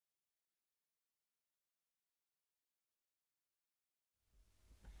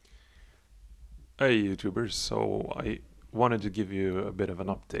Hey YouTubers, so I wanted to give you a bit of an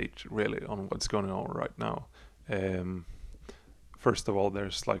update really on what's going on right now. Um, First of all,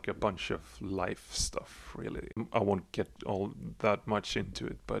 there's like a bunch of life stuff really. I won't get all that much into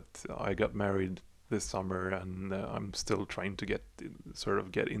it, but I got married this summer and I'm still trying to get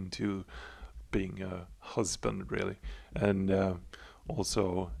into being a husband really. And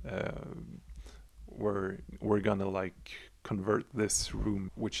also we're gonna like convert this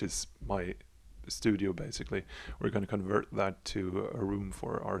room, which is my studio basically. We're gonna convert that to a room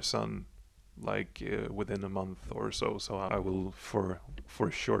for our son, like within a month or so. So I will for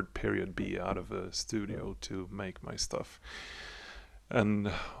a short period be out of a studio to make my stuff.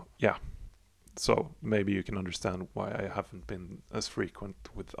 And yeah, so maybe you can understand why I haven't been as frequent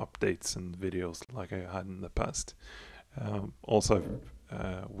with updates and videos like I had in the past. Also,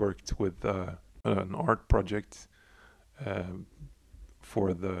 I've worked with an art project um,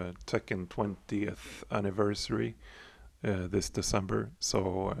 for the Tekken 20th anniversary this December.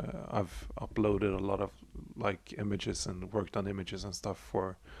 So I've uploaded a lot of like images and worked on images and stuff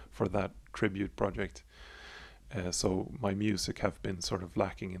for that tribute project. So my music have been sort of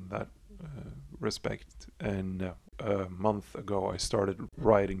lacking in that respect. And a month ago, I started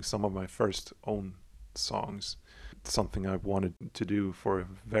writing some of my first own songs. It's something I've wanted to do for a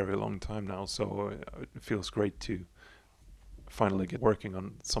very long time now. So it feels great to finally get working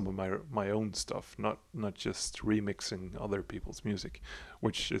on some of my own stuff, not just remixing other people's music,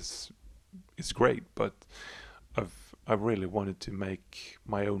 which is great. But I've really wanted to make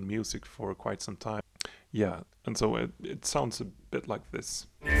my own music for quite some time. Yeah, and so it sounds a bit like this.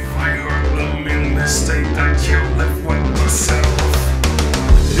 If you are blooming the state that you live with yourself,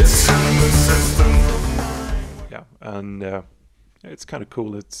 it's in the system. Yeah, and it's kind of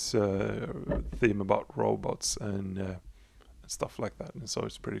cool. It's a theme about robots and stuff like that, and so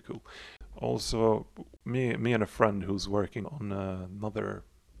it's pretty cool. Also, me and a friend who's working on another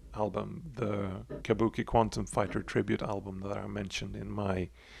album, the Kabuki Quantum Fighter tribute album that I mentioned in my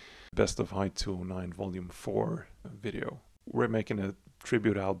Best of High 209 Volume 4 video. We're making a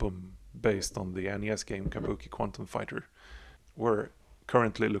tribute album based on the NES game Kabuki Quantum Fighter. We're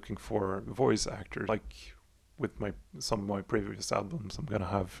currently looking for voice actors. Like with some of my previous albums, I'm gonna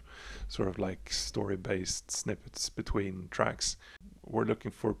have sort of like story-based snippets between tracks. We're looking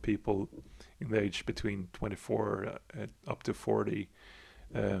for people in the age between 24 up to 40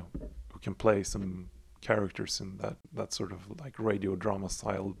 who can play some characters in that sort of like radio drama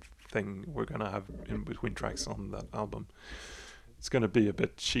style thing we're gonna have in between tracks on that album. It's gonna be a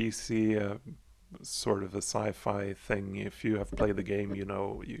bit cheesy, sort of a sci-fi thing. If you have played the game, you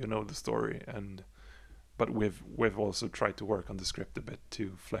know the story, and but we've also tried to work on the script a bit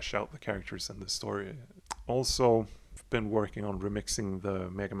to flesh out the characters and the story. Also, I've been working on remixing the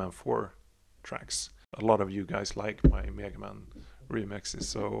Mega Man 4 tracks. A lot of you guys like my Mega Man remixes,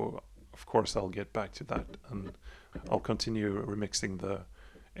 so of course I'll get back to that, and I'll continue remixing the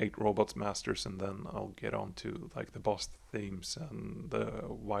 8 Robots Masters, and then I'll get on to like the boss themes and the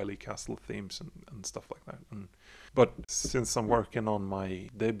Wily Castle themes and stuff like that. But since I'm working on my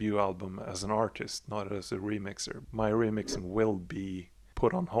debut album as an artist, not as a remixer, my remixing will be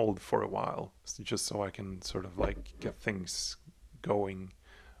put on hold for a while, just so I can sort of like get things going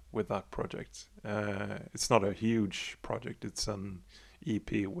with that project. It's not a huge project, it's an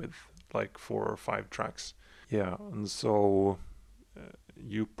EP with like 4 or 5 tracks. Yeah, and so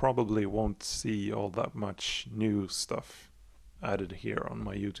you probably won't see all that much new stuff added here on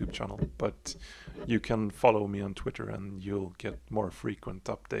my YouTube channel, but you can follow me on Twitter and you'll get more frequent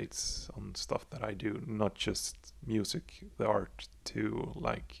updates on stuff that I do, not just music, the art, to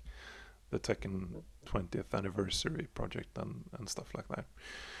like the Tekken 20th anniversary project and stuff like that.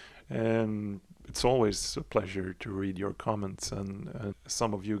 And it's always a pleasure to read your comments, and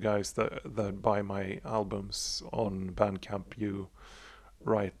some of you guys that buy my albums on Bandcamp, you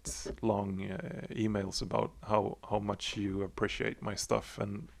write long emails about how much you appreciate my stuff,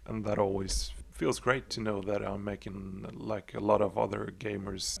 and that always feels great to know that I'm making like a lot of other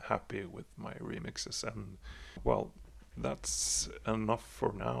gamers happy with my remixes. And well, that's enough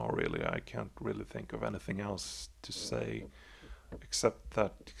for now really. I can't really think of anything else to say except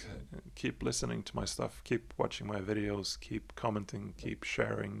that keep listening to my stuff, keep watching my videos, keep commenting, keep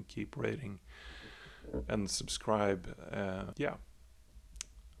sharing, keep rating, and subscribe. Yeah,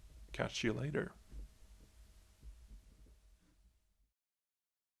 catch you later.